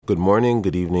Good morning,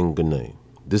 good evening, good night.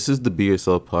 This is the Be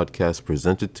Yourself podcast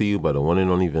presented to you by the one and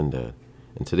only Vinny.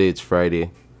 And today it's Friday.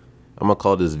 I'm going to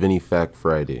call this Vinny Fact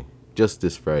Friday. Just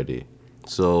this Friday.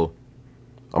 So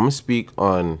I'm going to speak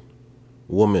on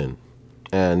women.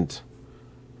 And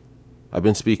I've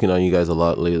been speaking on you guys a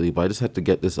lot lately, but I just had to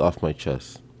get this off my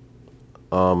chest.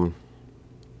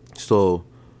 So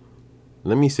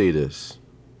let me say this.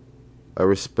 I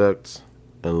respect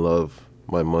and love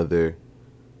my mother.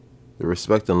 The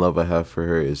respect and love I have for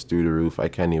her is through the roof. I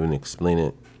can't even explain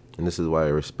it. And this is why I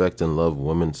respect and love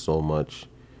women so much.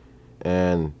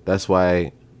 And that's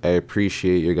why I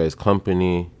appreciate your guys'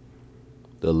 company,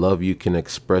 the love you can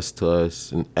express to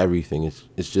us, and everything.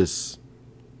 It's just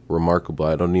remarkable.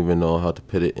 I don't even know how to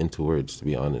put it into words, to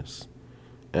be honest.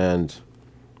 And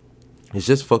it's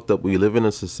just fucked up. We live in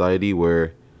a society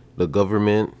where the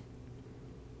government,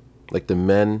 like the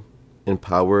men in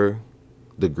power,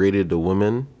 degraded the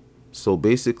women. So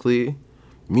basically,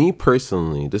 me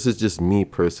personally, this is just me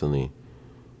personally,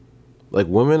 like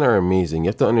women are amazing. You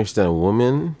have to understand,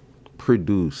 women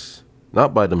produce,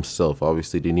 not by themselves,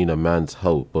 obviously they need a man's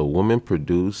help, but women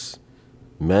produce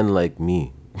men like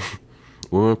me.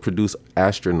 Women produce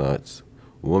astronauts.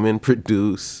 Women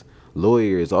produce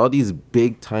lawyers. All these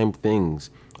big time things.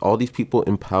 All these people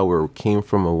in power came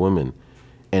from a woman.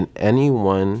 And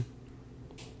anyone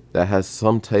that has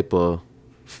some type of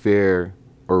fear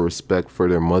or respect for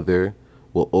their mother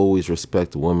will always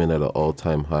respect women at an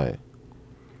all-time high.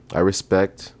 I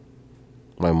respect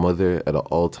my mother at an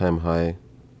all-time high.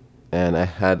 And I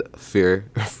had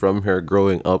fear from her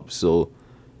growing up. So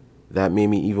that made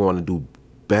me even want to do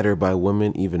better by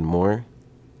women even more.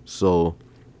 So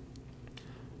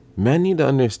men need to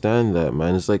understand that,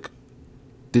 man. It's like,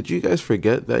 did you guys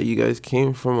forget that you guys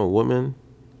came from a woman?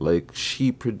 Like, she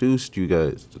produced you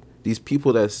guys. These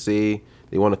people that say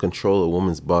they want to control a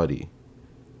woman's body,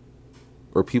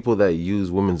 or people that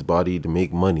use women's body to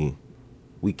make money,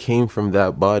 we came from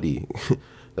that body.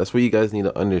 That's what you guys need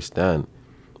to understand.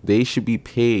 They should be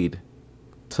paid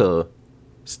to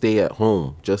stay at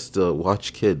home just to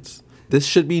watch kids. This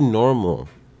should be normal.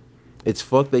 It's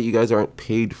fucked that you guys aren't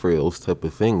paid for those type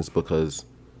of things, because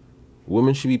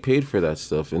women should be paid for that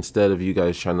stuff instead of you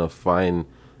guys trying to find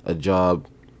a job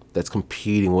that's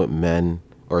competing with men,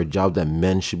 or a job that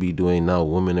men should be doing now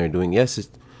women are doing. Yes,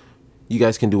 you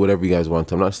guys can do whatever you guys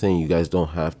want. I'm not saying you guys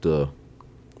don't have to.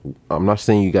 I'm not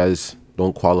saying you guys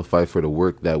don't qualify for the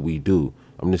work that we do.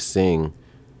 I'm just saying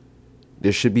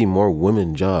there should be more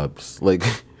women jobs. Like,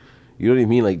 you know what I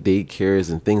mean? Like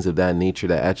daycares and things of that nature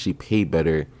that actually pay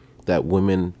better, that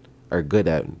women are good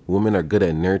at. Women are good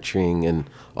at nurturing and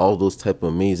all those type of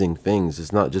amazing things.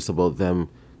 It's not just about them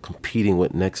competing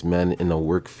with next men in a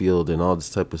work field and all this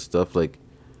type of stuff. Like,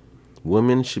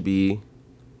 women should get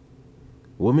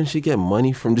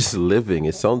money from just living.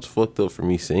 It sounds fucked up for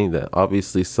me saying that.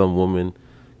 Obviously, some women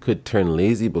could turn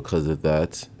lazy because of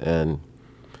that. And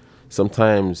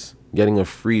sometimes getting a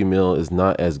free meal is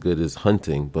not as good as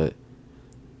hunting. But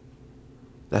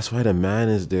that's why the man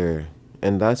is there.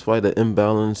 And that's why the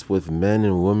imbalance with men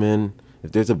and women,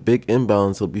 if there's a big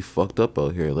imbalance, it'll be fucked up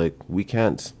out here. Like, we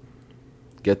can't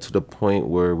get to the point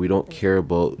where we don't care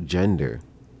about gender.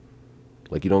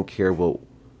 Like, you don't care about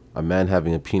a man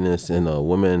having a penis and a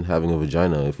woman having a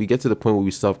vagina. If we get to the point where we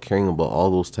stop caring about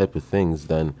all those type of things,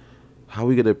 then how are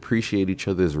we going to appreciate each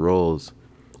other's roles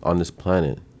on this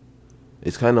planet?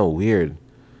 It's kind of weird.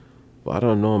 But I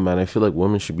don't know, man. I feel like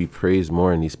women should be praised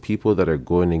more. And these people that are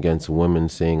going against women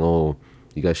saying, oh,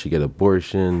 you guys should get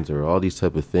abortions or all these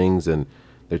type of things, and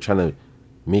they're trying to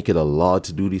make it a law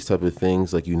to do these type of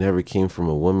things, like you never came from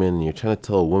a woman, and you're trying to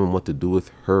tell a woman what to do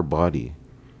with her body.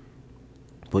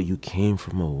 But you came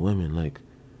from a woman. Like,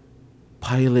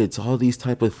 pilots, all these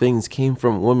type of things came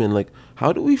from women. Like,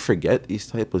 how do we forget these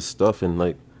type of stuff? And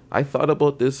like, I thought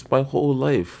about this my whole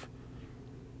life.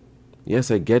 Yes,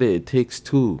 I get it. It takes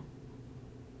two.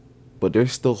 But they're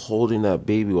still holding that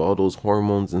baby with all those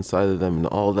hormones inside of them and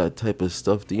all that type of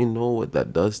stuff. Do you know what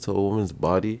that does to a woman's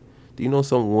body? Do you know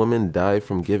some women die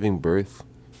from giving birth?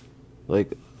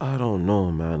 Like, I don't know,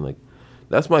 man. Like,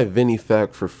 that's my Vinny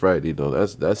fact for Friday, though.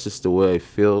 That's just the way I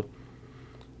feel.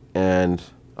 And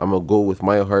I'm going to go with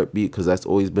my heartbeat, because that's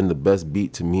always been the best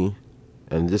beat to me.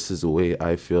 And this is the way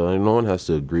I feel. And no one has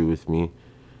to agree with me.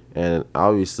 And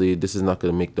obviously, this is not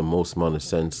going to make the most amount of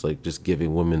sense, like just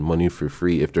giving women money for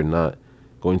free if they're not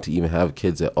going to even have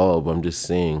kids at all. But I'm just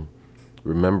saying,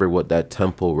 remember what that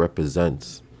temple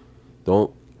represents.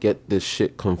 Don't get this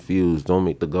shit confused. Don't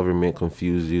make the government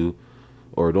confuse you,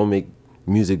 or don't make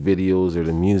music videos or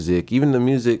the music, even the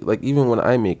music, like even when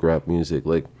I make rap music,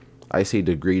 like I say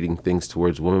degrading things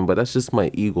towards women, but that's just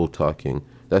my ego talking.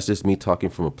 That's just me talking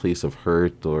from a place of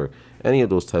hurt or any of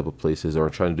those type of places, or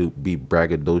trying to be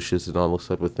braggadocious and all those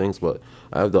type of things. But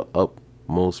I have the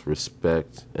utmost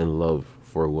respect and love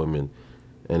for women,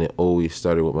 and it always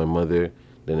started with my mother.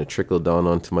 Then it trickled down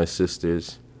onto my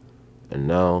sisters, and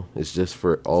now it's just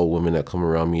for all women that come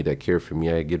around me that care for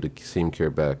me. I give the same care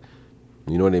back.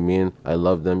 You know what I mean? I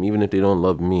love them even if they don't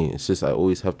love me. It's just I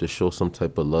always have to show some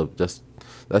type of love. That's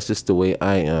just the way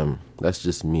I am. That's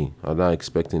just me. I'm not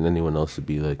expecting anyone else to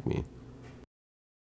be like me.